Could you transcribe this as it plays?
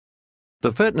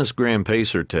The Fitness Gram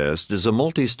Pacer test is a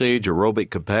multi-stage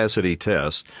aerobic capacity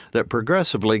test that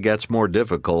progressively gets more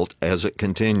difficult as it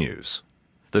continues.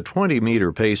 The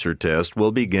 20-meter pacer test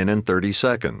will begin in 30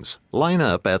 seconds. Line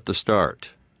up at the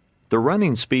start. The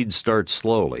running speed starts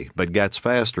slowly but gets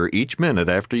faster each minute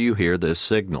after you hear this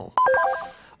signal.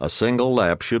 A single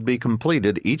lap should be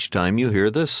completed each time you hear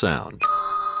this sound.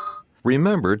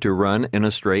 Remember to run in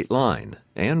a straight line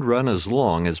and run as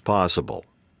long as possible.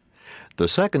 The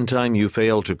second time you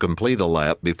fail to complete a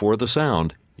lap before the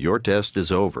sound, your test is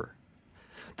over.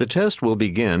 The test will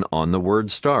begin on the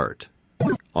word start.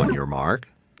 On your mark,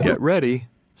 get ready,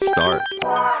 start.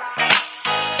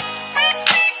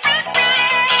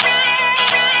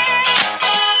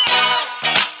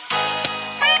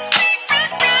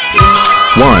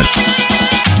 1,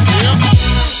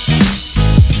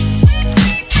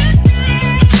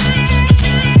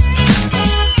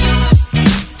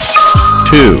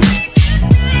 2,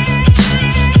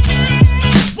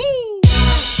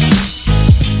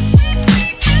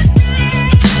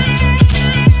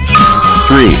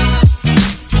 3,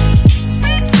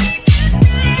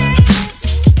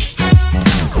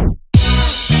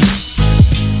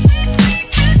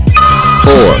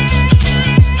 4,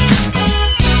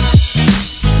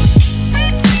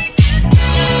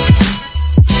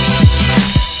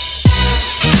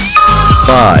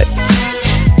 5,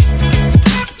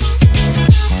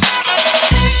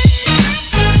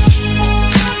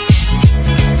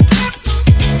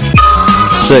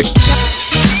 6,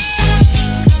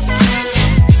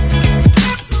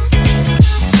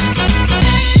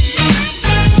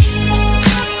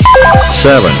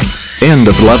 7. End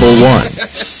of level 1.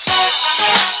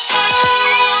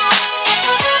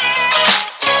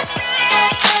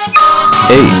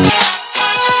 8.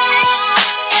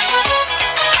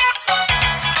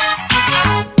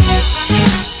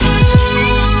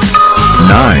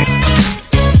 9.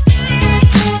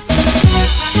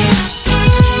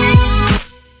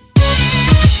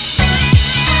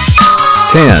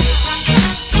 10.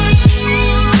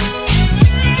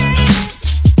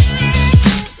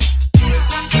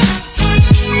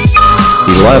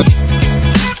 11.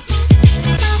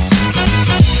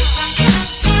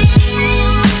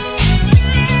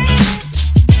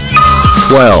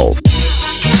 12.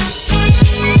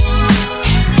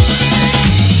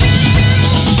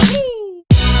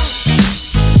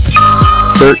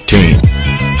 13.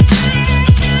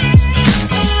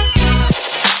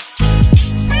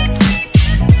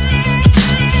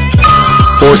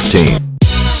 14.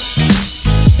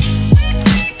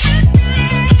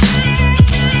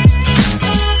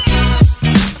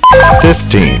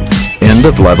 15. End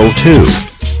of level 2.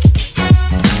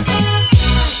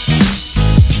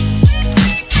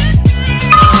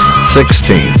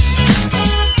 16.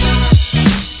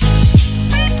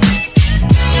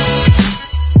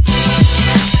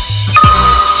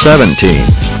 17.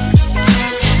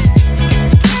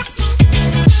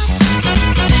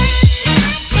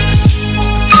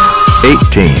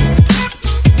 18.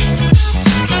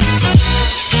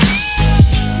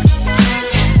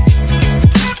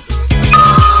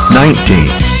 19.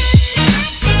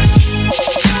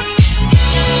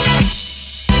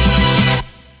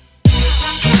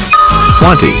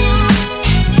 20.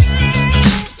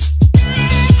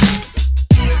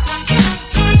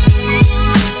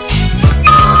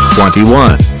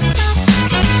 21.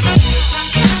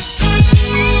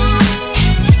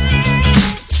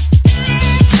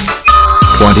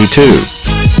 22.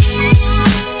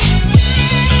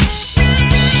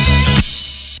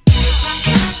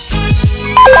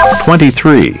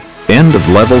 23. End of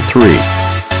level 3.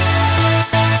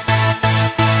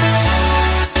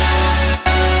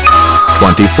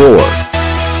 24.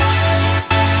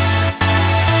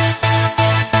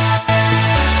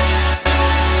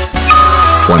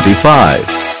 25.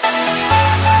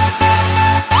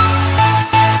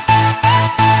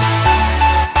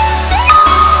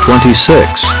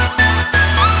 26.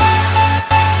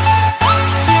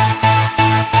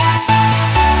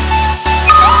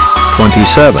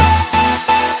 27.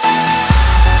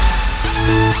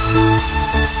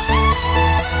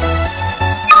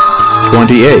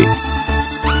 28.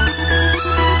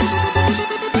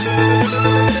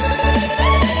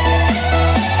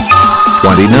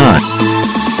 29.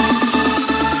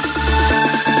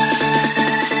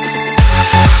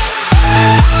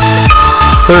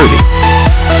 30.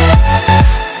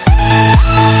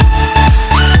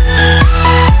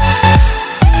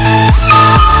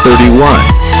 31.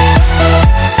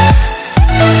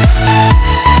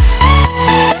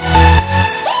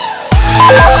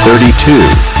 32.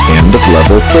 End of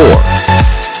level 4.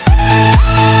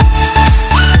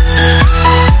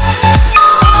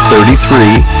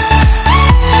 33,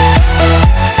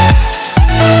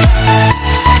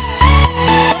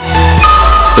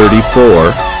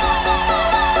 34,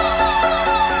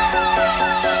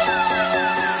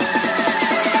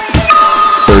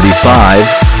 35,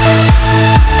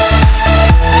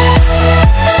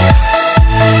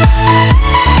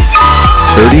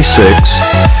 36,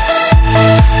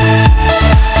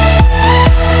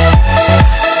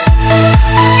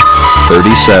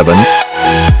 37,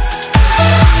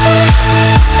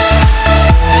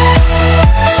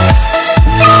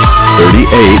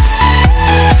 38,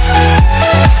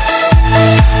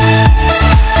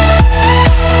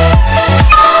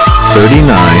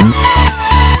 39,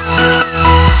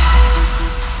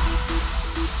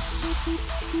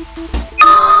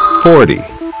 40,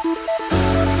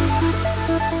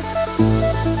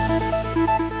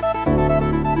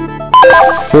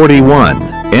 41,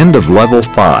 end of level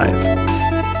 5.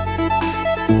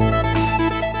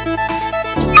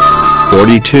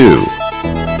 42,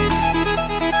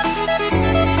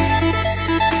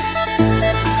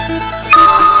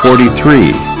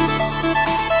 43,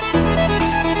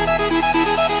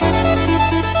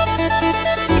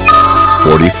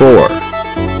 44,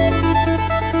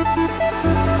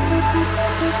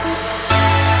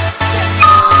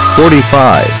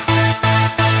 45,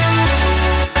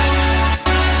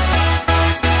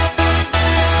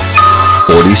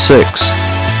 46,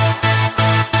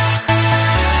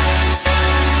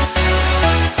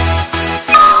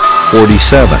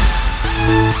 47,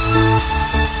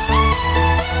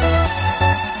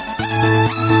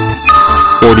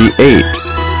 48,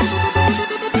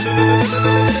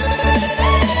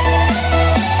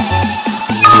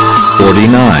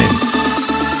 49,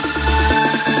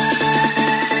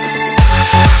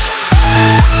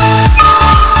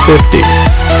 50,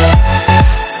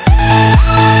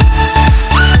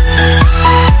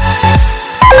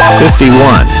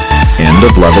 51, end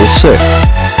of level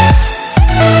 6.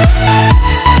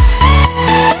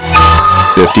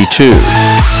 52,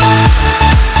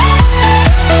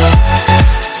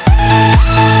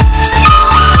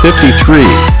 53,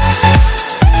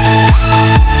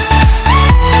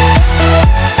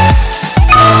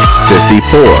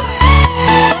 54,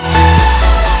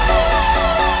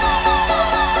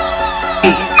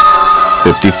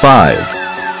 55,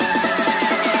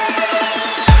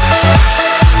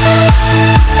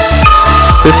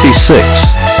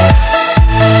 56,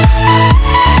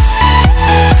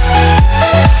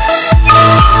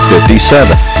 57,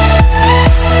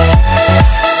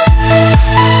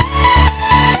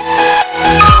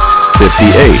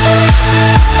 58,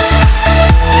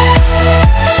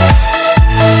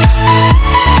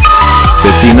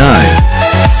 59,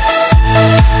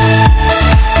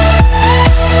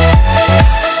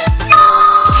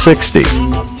 60,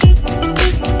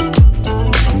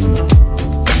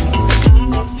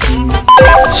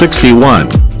 61,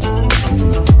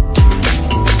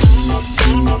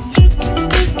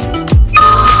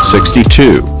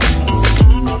 62,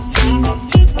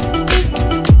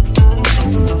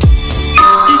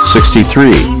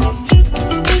 63,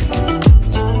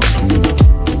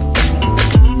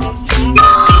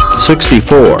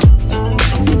 64,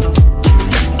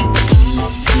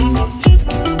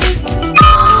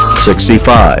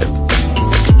 65,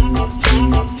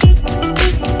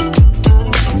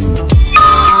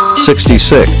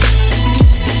 66,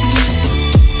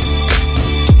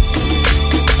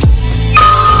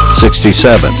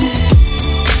 67,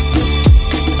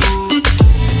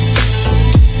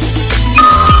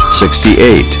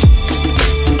 68,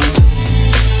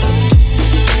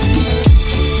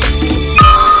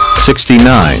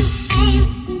 69,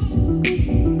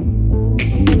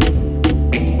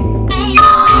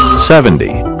 70,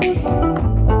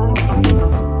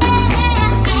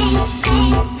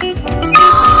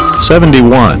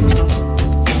 71,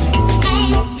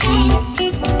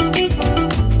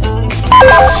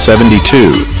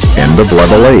 72, end of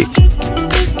level 8.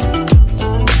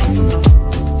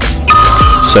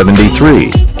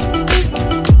 73,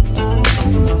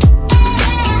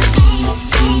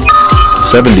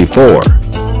 74,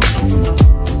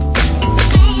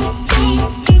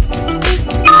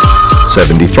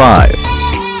 75,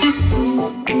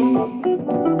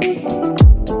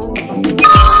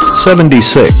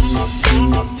 76,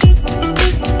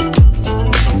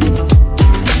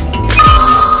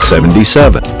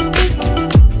 77,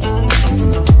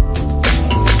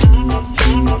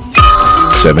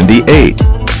 78,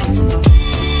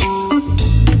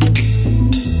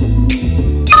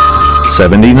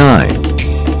 79,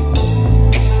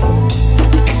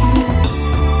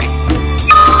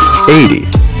 80,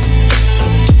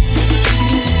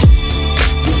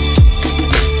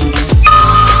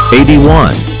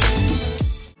 81,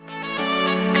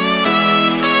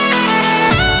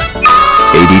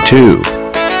 82,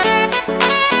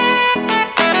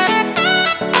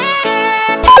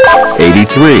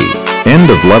 83, end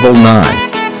of level 9,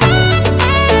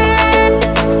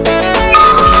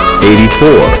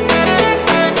 84,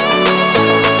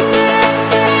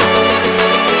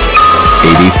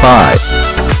 85,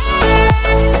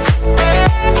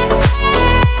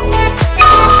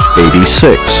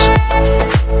 86,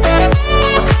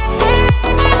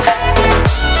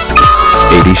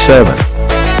 87,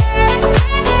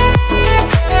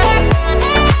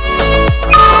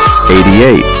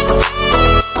 88,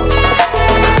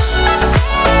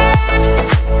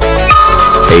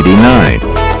 89,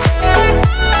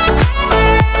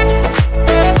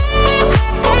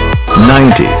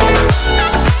 90,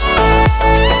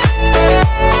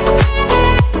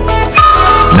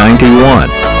 91,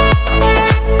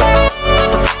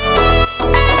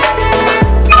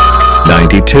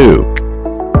 92,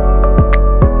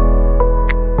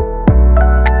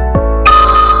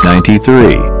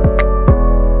 93,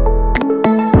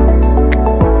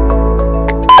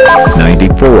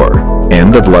 94,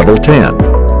 end of level 10,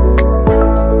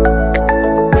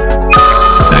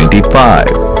 95,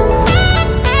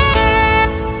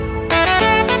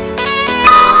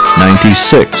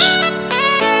 96,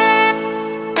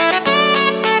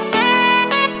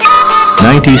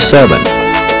 97,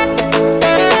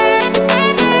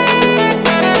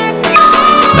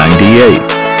 98,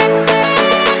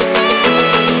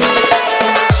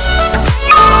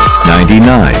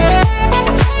 99,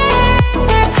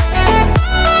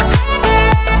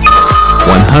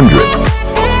 100,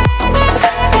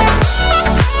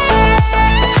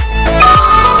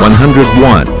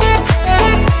 101,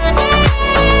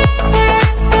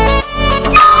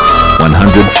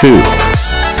 102,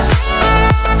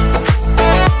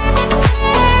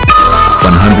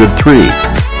 103,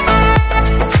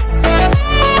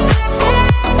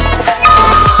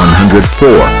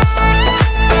 104,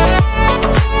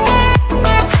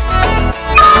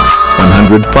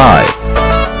 105,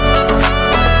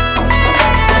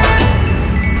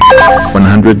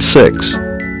 106,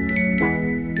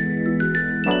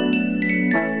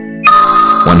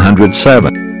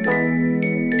 107,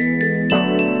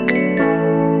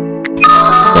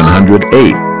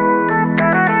 108,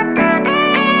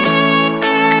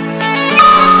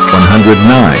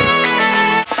 109,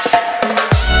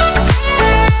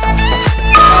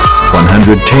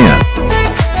 110,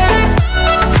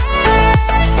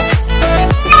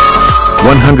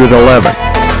 111,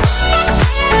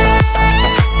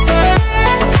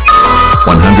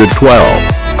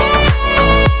 112,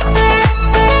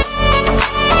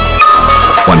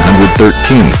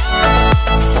 113,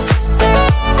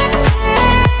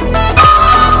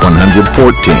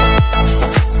 114,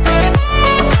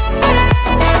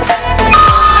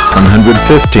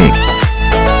 115,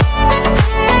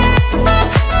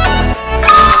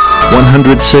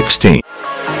 116,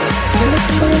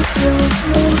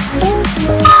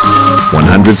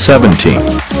 117,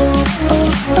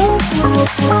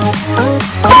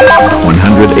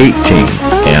 118,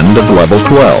 end of level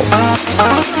 12,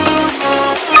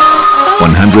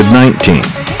 119,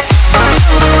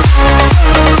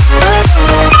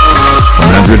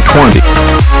 120,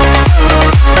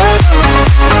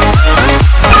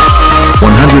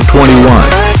 121,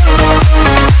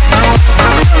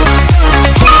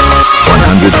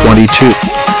 122,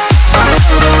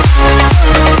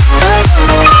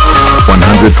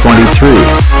 123,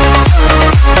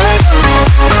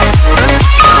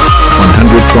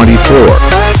 124,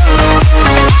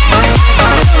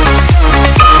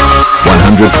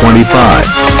 125,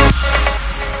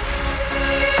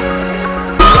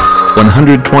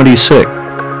 126,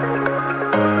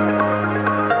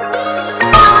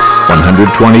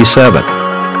 127,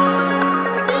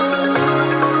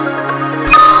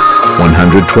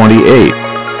 128,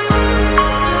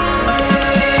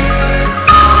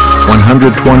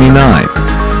 129,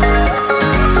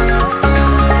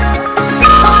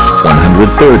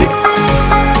 130,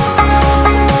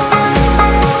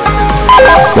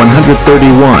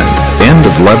 131, end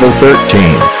of level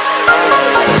 13,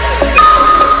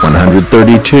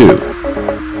 132,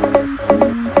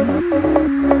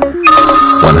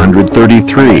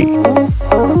 133,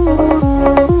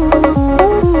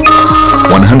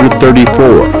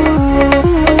 134,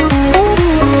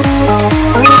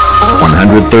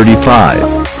 135,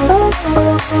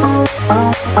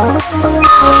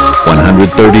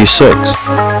 136,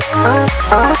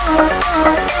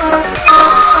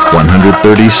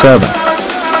 137,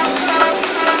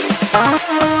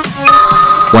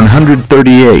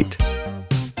 138,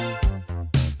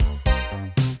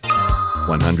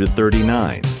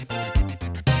 139,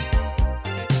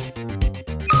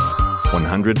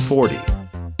 140,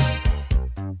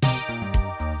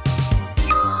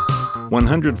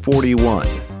 141,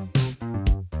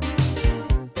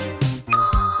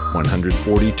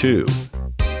 142,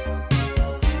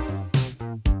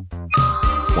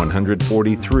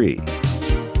 143,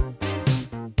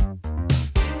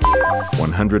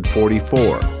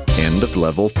 144, end of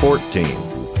level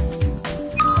 14,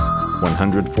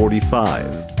 145,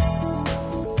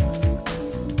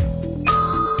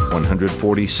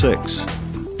 146,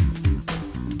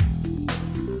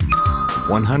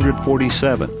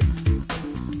 147,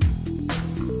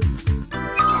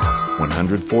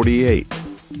 148,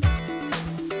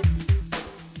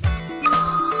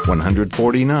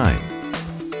 149,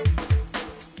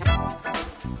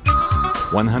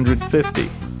 150,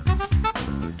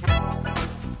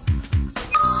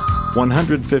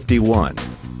 151,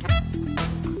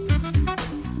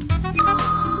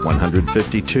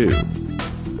 152,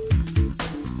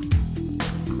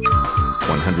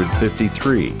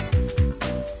 153,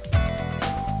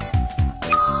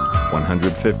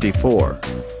 154,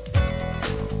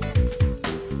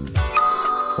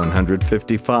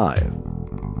 155,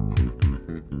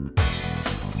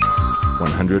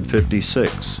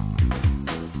 156,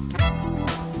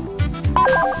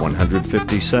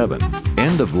 157,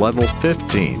 end of level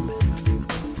 15,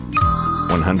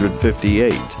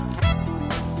 158,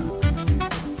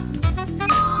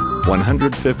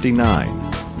 159,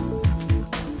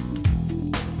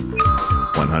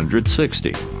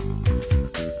 160,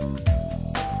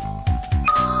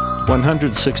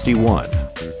 161,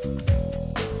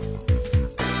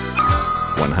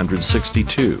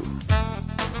 162,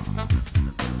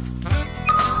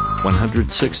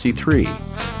 163,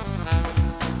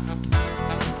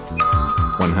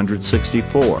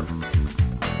 164,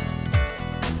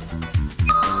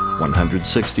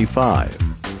 165,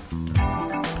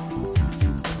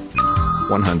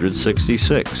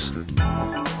 166,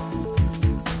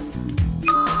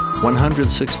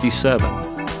 167,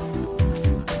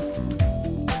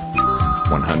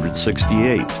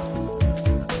 168,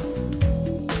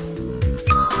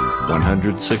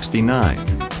 169,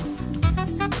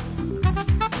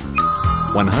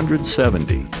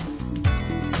 170,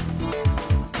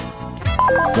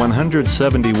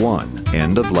 171,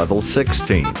 end of level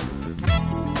 16,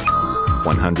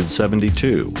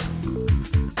 172,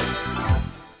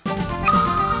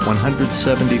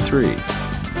 173,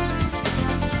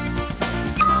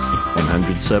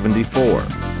 174,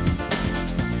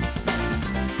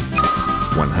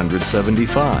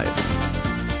 175,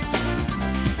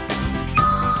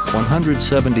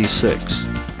 176,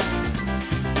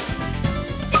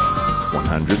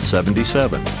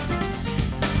 177,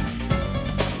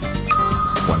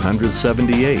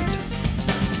 178,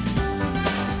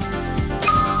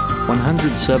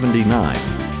 179,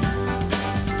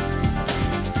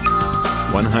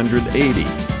 180,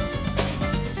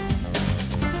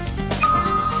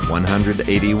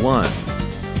 181,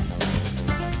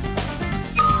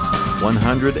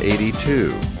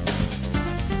 182,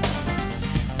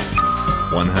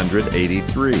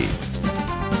 183,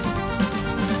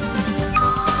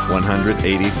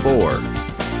 184,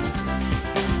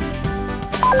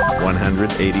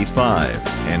 185,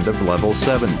 end of level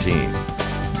 17,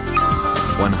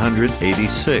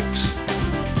 186,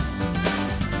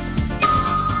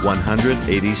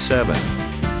 187,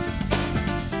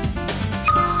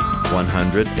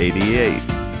 188,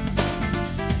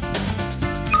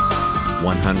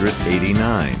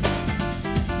 189,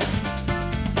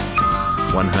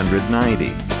 190,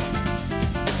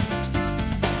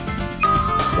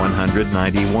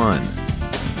 191,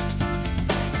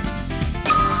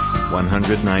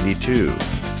 192,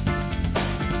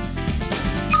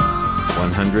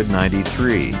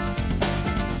 193,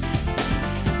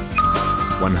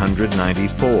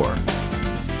 194,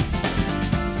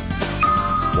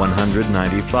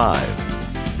 195,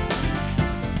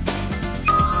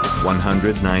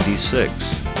 196,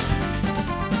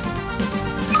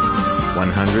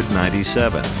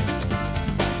 197,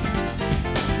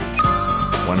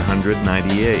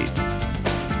 198,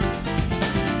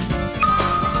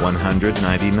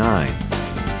 199,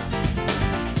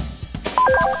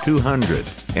 200,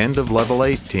 end of level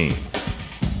 18,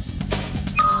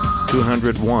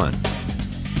 201,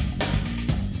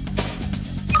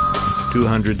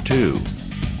 202,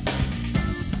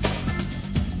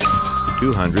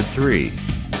 203,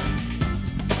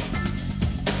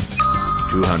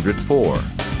 204,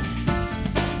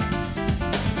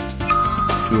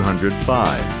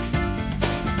 205,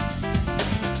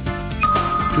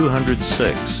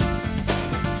 206,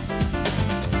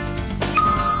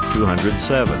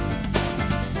 207,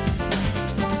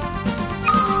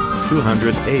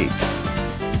 208,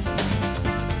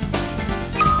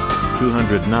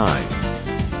 209,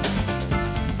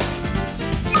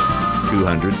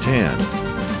 210,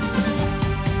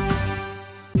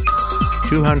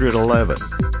 211,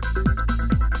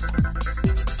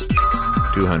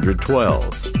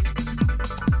 212,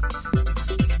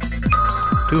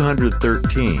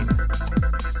 213,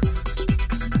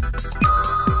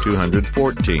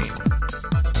 214,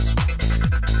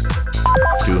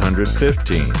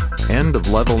 215, end of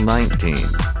level 19,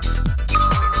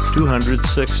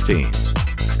 216,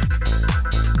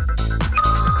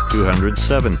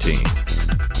 217,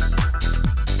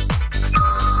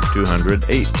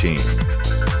 218,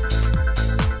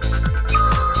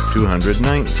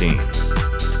 219,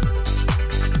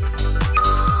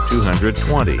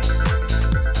 220,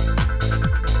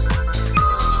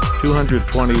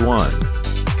 221,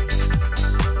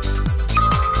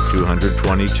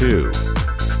 222,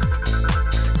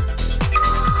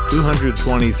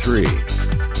 223,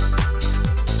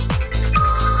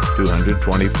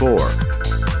 224,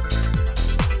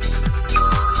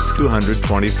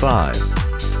 225,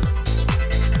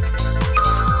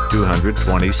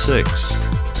 226,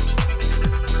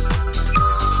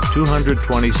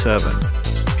 227,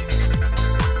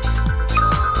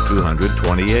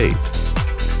 228,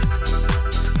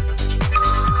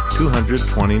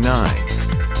 229,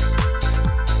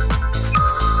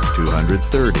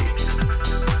 230,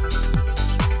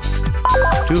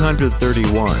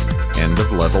 231, end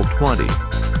of level 20,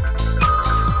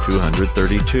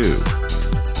 232,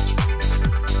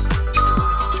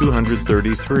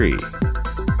 233,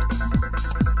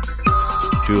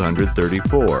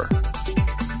 234,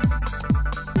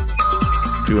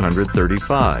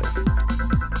 235,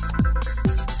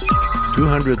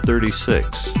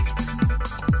 236,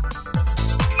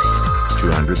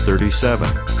 237,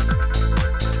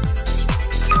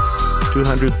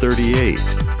 238,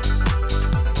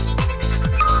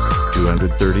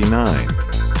 239,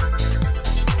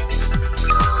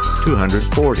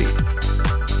 240,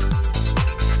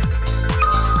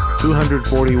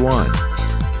 241,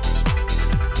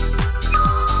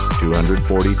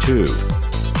 242,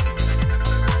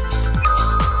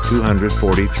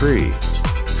 243,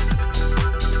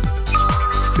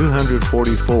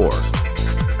 244,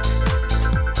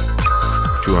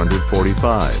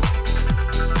 245,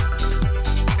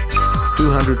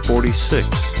 246,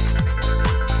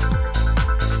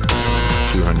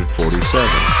 247,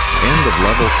 end of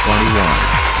level 21,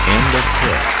 end of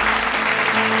trip.